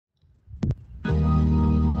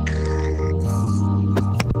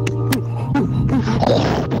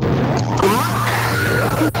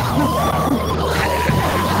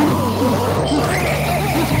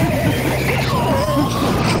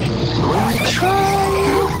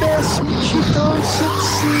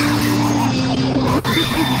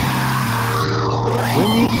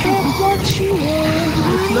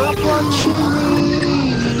watching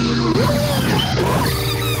me.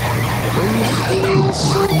 When you feel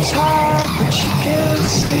so tired but you can't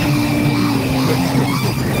sleep,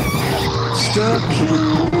 stuck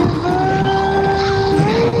in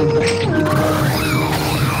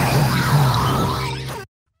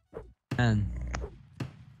And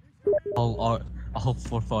all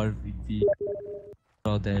 4 VP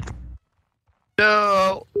are dead.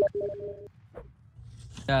 No.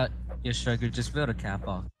 Yeah, yeah, Striker, just build a cap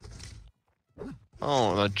box.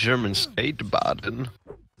 Oh, the German state Baden.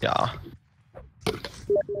 Yeah.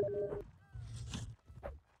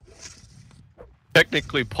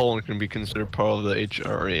 Technically, Poland can be considered part of the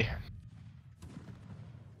HRE.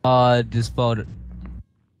 This boat.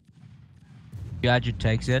 You add your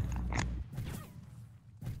text yet?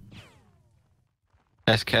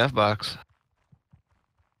 Nice calf box.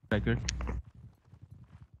 Striker.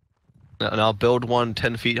 And I'll build one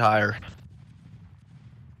 10 feet higher.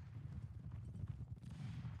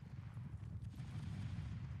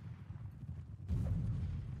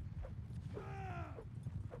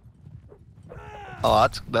 Oh,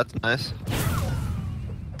 that's nice.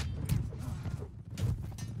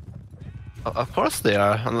 Of course they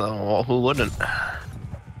are. Who wouldn't?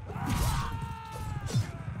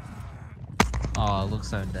 Oh, it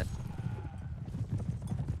looks like that.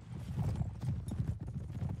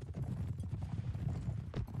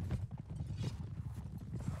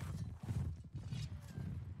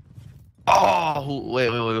 Oh, wait,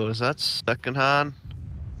 was that second hand?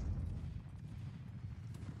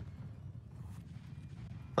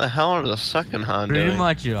 The hell are the second hand Pretty doing?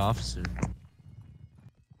 much your officer.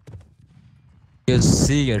 You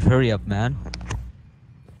see it, hurry up, man.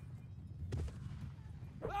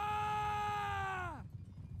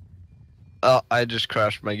 Oh, I just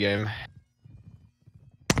crashed my game.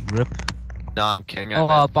 Rip. No, I'm kidding.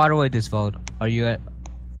 Oh, by the way, this vote. Are you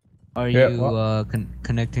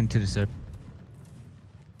connecting to the server?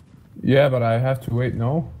 Yeah, but I have to wait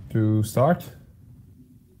now to start.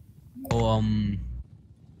 Oh,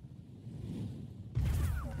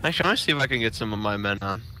 Actually, let me see if I can get some of my men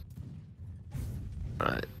on.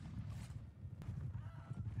 Alright.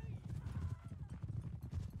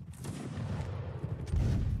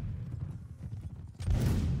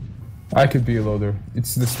 I could be a loader.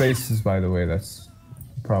 It's the spaces, by the way, that's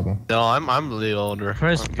the problem. No, I'm the lead older.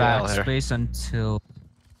 press backspace until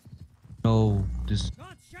no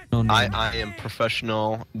name. I am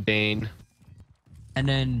professional Dane. And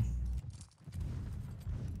then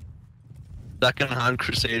Second hand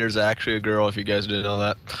Crusader's actually a girl, if you guys didn't know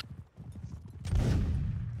that.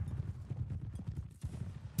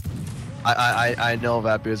 I know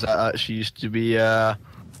that because she used to be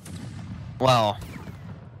well,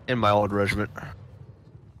 in my old regiment.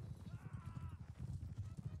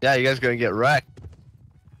 Yeah, you guys gonna get wrecked.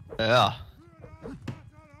 Yeah.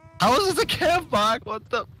 How is this a camp box? What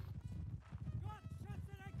the?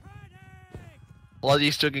 Well,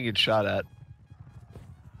 you still can get shot at.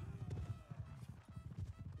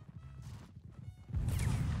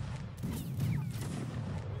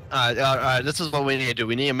 Alright, this is what we need to do.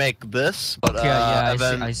 We need to make this, but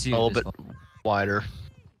I see a little bit wider.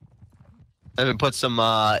 And then put some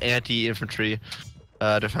anti-infantry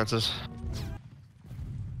defenses.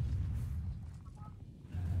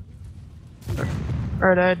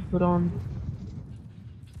 Alright, I'd put on.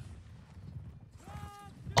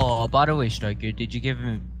 Oh, by the way, Striker, did you give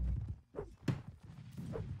him?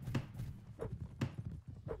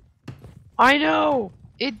 I know!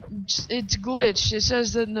 It's glitched. It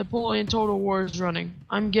says that Napoleon Total War is running.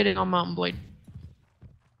 I'm getting on Mountain Blade.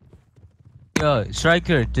 Yo,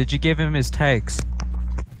 Striker, did you give him his tags?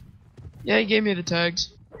 Yeah, he gave me the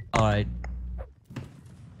tags. Alright.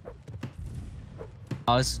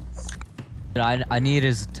 I need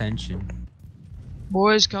his attention.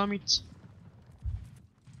 Boys, commies.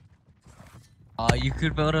 You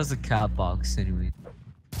could build us a cat box anyway.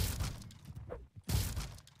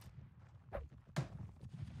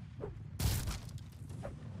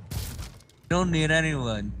 We don't need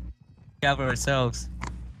anyone. We have ourselves.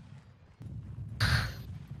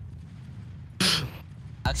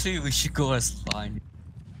 Actually, we should go as line.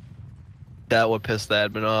 That would piss the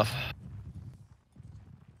admin off.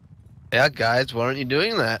 Yeah, guys, why aren't you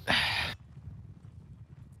doing that?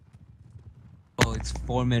 Oh, it's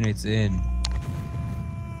 4 minutes in.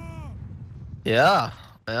 Yeah,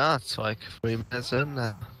 it's like 3 minutes in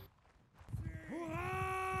now.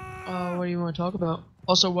 What do you want to talk about?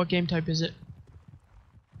 Also, what game type is it?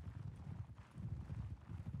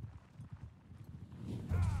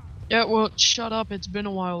 Yeah, well, shut up. It's been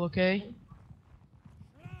a while, okay?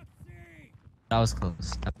 That was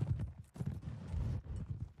close.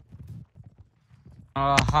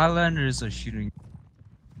 Highlanders are shooting.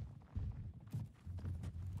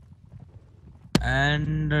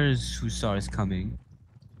 And there's Hussars coming.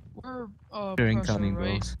 We're They're Prussia, incoming,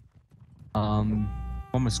 right? girls.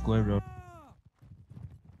 Form a square road.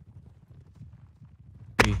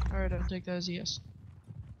 Alright, I'll take that as a yes.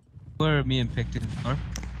 Where me and Picton are.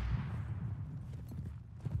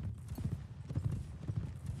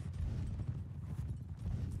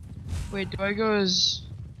 Wait, do I go as...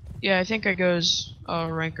 Yeah, I think I go as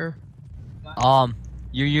ranker.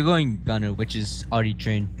 You're going gunner, which is already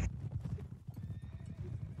trained.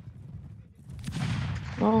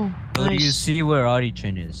 Oh, So do you nice. see where already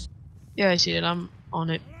train is? Yeah, I see it. I'm on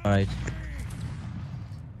it. Alright.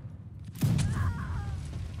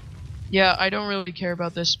 Yeah, I don't really care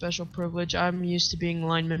about this special privilege. I'm used to being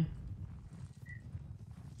lineman.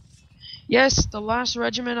 Yes, the last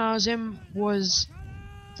regiment I was in was...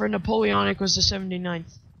 For Napoleonic was the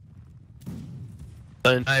 79th.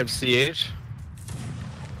 And I have CH.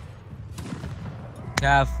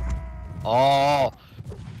 Cav. Oh.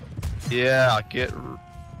 Yeah, get.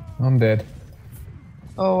 I'm dead.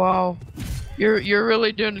 Oh wow. You're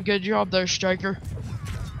really doing a good job there, Striker.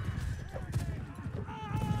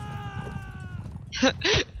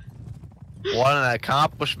 What an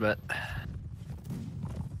accomplishment.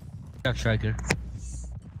 Jack Striker.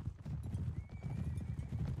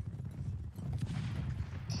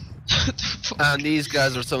 And these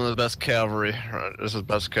guys are some of the best cavalry. This is the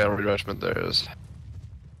best cavalry regiment there is.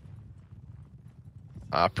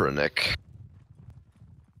 Opera Nick.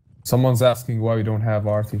 Someone's asking why we don't have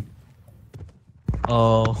Artie.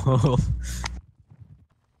 Oh.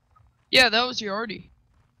 Yeah, that was your Artie.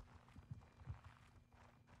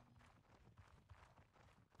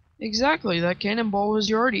 Exactly, that cannonball was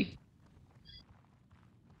your Artie.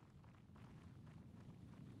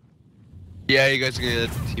 Yeah, you guys are gonna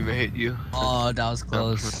let the teammate hate you. Oh, that was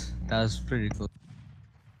close. That was pretty close.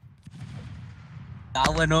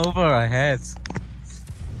 That went over our heads.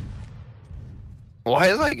 Why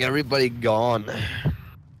is like everybody gone?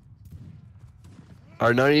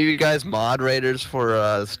 Are none of you guys moderators for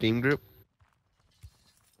the Steam group?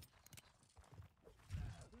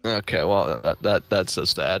 Okay, well that's so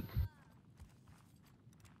sad.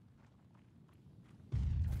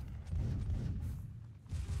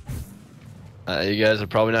 You guys are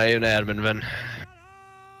probably not even admin, then.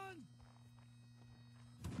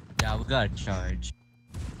 Yeah, we got a charge.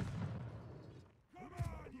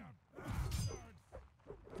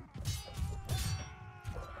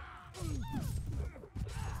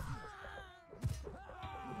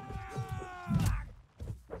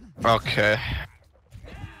 Okay.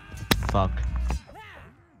 Fuck.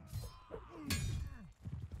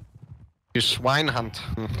 You swine hunt.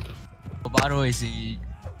 Oh, by the way, see.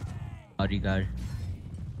 Bodyguard.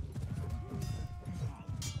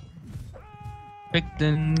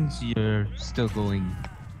 Pictons, you're still going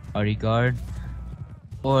bodyguard.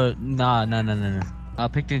 Or nah.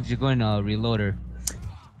 Pictons, you're going reloader.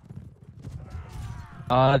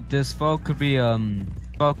 This folk could be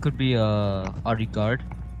bodyguard.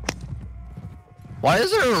 Why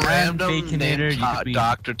is there a And random Baconator, named you could be-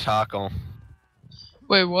 Dr. Taco?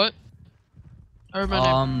 Wait, what? I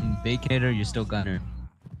remember. Baconator, you're still gunner.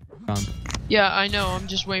 Yeah, I know. I'm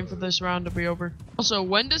just waiting for this round to be over. Also,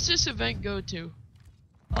 when does this event go to?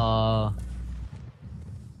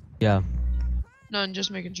 Yeah. None,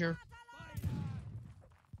 just making sure.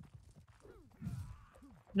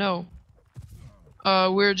 No.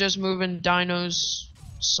 We're just moving dinos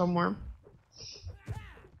somewhere.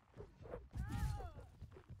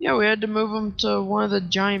 Yeah, we had to move them to one of the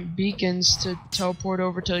giant beacons to teleport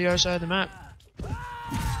over to the other side of the map.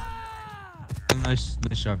 Nice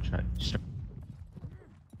sharp try.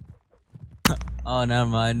 Oh, never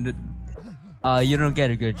mind. You don't get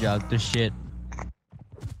a good job. The shit.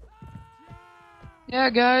 Yeah,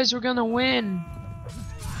 guys, we're gonna win.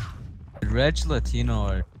 Reg Latino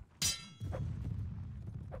or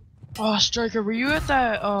Oh, Striker, were you at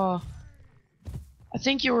that, I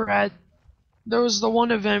think you were at, there was the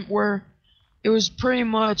one event where it was pretty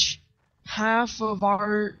much half of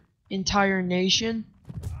our entire nation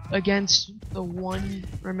against the one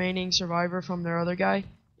remaining survivor from their other guy.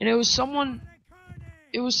 And it was someone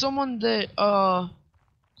that,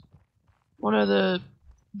 one of the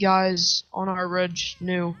guys on our reg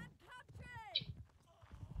knew.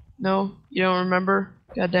 No? You don't remember?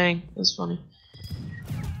 God dang, that's funny.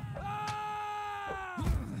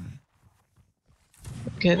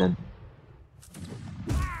 Okay then.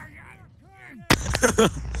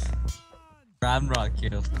 Ramrock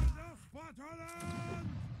kill.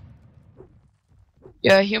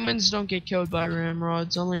 Yeah, humans don't get killed by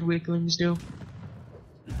ramrods, only weaklings do.